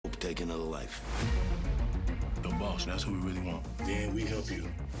take another life. The boss, that's who we really want. Then we help you.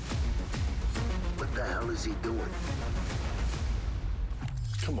 What the hell is he doing?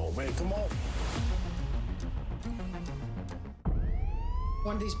 Come on, man, come on.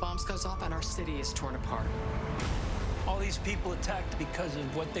 One of these bombs goes off and our city is torn apart. All these people attacked because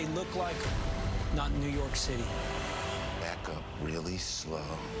of what they look like, not New York City. Back up really slow.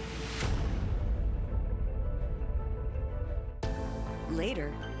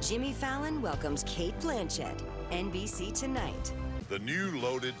 Later, Jimmy Fallon welcomes Cate Blanchett. NBC Tonight. The new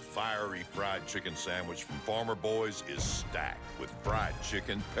loaded, fiery fried chicken sandwich from Farmer Boys is stacked with fried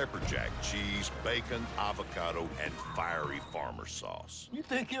chicken, pepper jack cheese, bacon, avocado, and fiery farmer sauce. You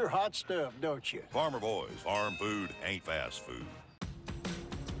think you're hot stuff, don't you? Farmer Boys, farm food ain't fast food.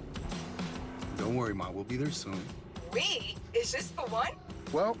 Don't worry, Ma, we'll be there soon. We? Is this the one?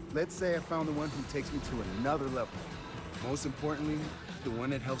 Well, let's say I found the one who takes me to another level. Most importantly, the one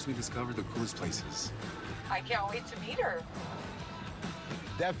that helps me discover the coolest places. I can't wait to meet her.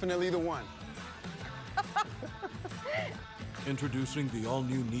 Definitely the one. Introducing the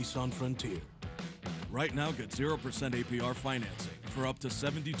all-new Nissan Frontier. Right now, get 0% APR financing for up to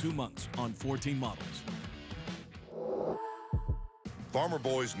 72 months on 14 models. Farmer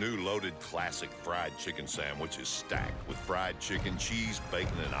Boy's new loaded classic fried chicken sandwich is stacked with fried chicken, cheese,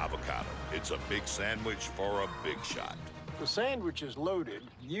 bacon, and avocado. It's a big sandwich for a big shot. The sandwich is loaded,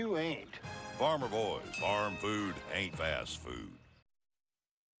 you ain't. Farmer Boys, farm food ain't fast food.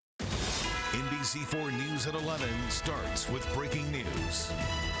 NBC4 News at 11 starts with breaking news.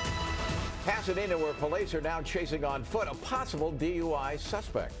 Pasadena, where police are now chasing on foot a possible DUI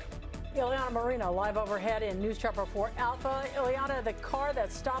suspect. Ileana Marino live overhead in News Chopper 4 Alpha. Ileana, the car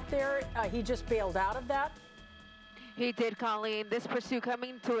that stopped there, he just bailed out of that? He did, Colleen. This pursuit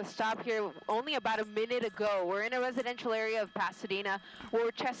coming to a stop here only about a minute ago. We're in a residential area of Pasadena,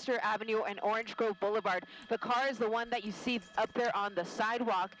 Worcester Avenue and Orange Grove Boulevard. The car is the one that you see up there on the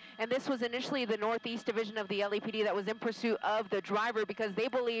sidewalk, and this was initially the Northeast Division of the LAPD that was in pursuit of the driver because they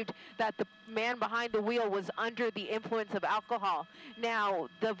believed that the man behind the wheel was under the influence of alcohol. Now,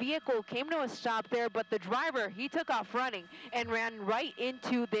 the vehicle came to a stop there, but the driver, he took off running and ran right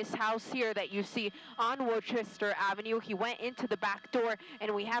into this house here that you see on Worcester Avenue. He went into the back door,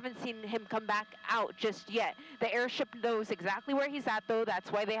 and we haven't seen him come back out just yet. The airship knows exactly where he's at, though.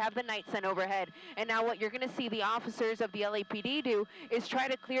 That's why they have the night sun overhead. And now what you're going to see the officers of the LAPD do is try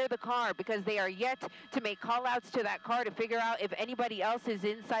to clear the car because they are yet to make call-outs to that car to figure out if anybody else is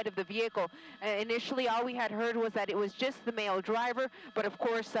inside of the vehicle. Initially, all we had heard was that it was just the male driver, but of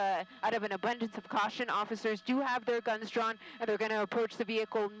course, out of an abundance of caution, officers do have their guns drawn, and they're going to approach the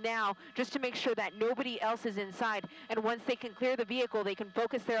vehicle now just to make sure that nobody else is inside. And once they can clear the vehicle, they can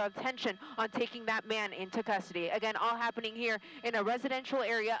focus their attention on taking that man into custody. Again, all happening here in a residential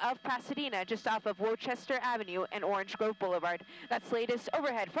area of Pasadena, just off of Worcester Avenue and Orange Grove Boulevard. That's latest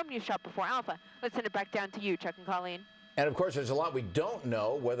overhead from News Shop Before Alpha. Let's send it back down to you, Chuck and Colleen. And of course, there's a lot we don't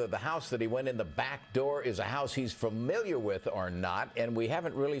know, whether the house that he went in the back door is a house he's familiar with or not. And we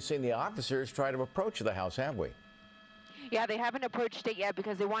haven't really seen the officers try to approach the house, have we? Yeah, they haven't approached it yet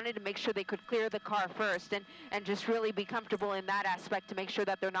because they wanted to make sure they could clear the car first and just really be comfortable in that aspect to make sure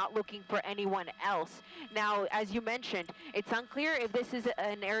that they're not looking for anyone else. Now, as you mentioned, it's unclear if this is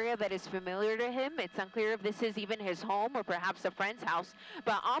an area that is familiar to him. It's unclear if this is even his home or perhaps a friend's house.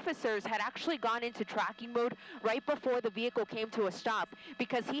 But officers had actually gone into tracking mode right before the vehicle came to a stop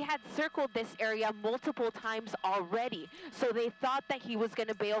because he had circled this area multiple times already. So they thought that he was going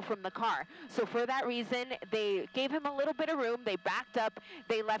to bail from the car. So for that reason, they gave him a little bit of room. They backed up.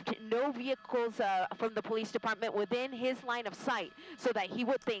 They left no vehicles from the police department within his line of sight so that he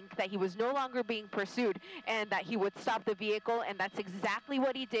would think that he was no longer being pursued and that he would stop the vehicle, and that's exactly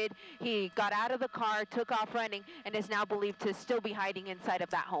what he did. He got out of the car, took off running, and is now believed to still be hiding inside of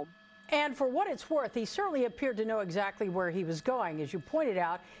that home. And for what it's worth, he certainly appeared to know exactly where he was going. As you pointed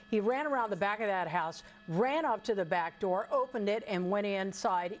out, he ran around the back of that house, ran up to the back door, opened it, and went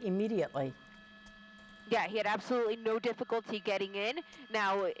inside immediately. Yeah, he had absolutely no difficulty getting in.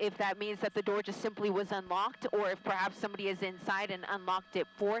 Now, if that means that the door just simply was unlocked, or if perhaps somebody is inside and unlocked it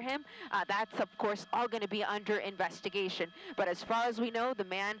for him, that's, of course, all going to be under investigation. But as far as we know, the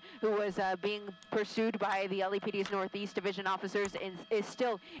man who was being pursued by the LAPD's Northeast Division officers is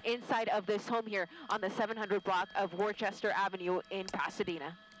still inside of this home here on the 700 block of Worcester Avenue in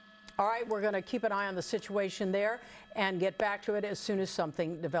Pasadena. All right, we're going to keep an eye on the situation there and get back to it as soon as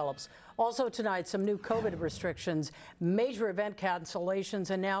something develops. Also tonight, some new COVID restrictions, major event cancellations,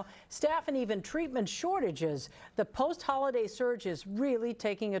 and now staff and even treatment shortages. The post-holiday surge is really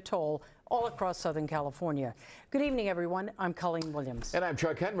taking a toll all across Southern California. Good evening, everyone. I'm Colleen Williams. And I'm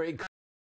Chuck Henry.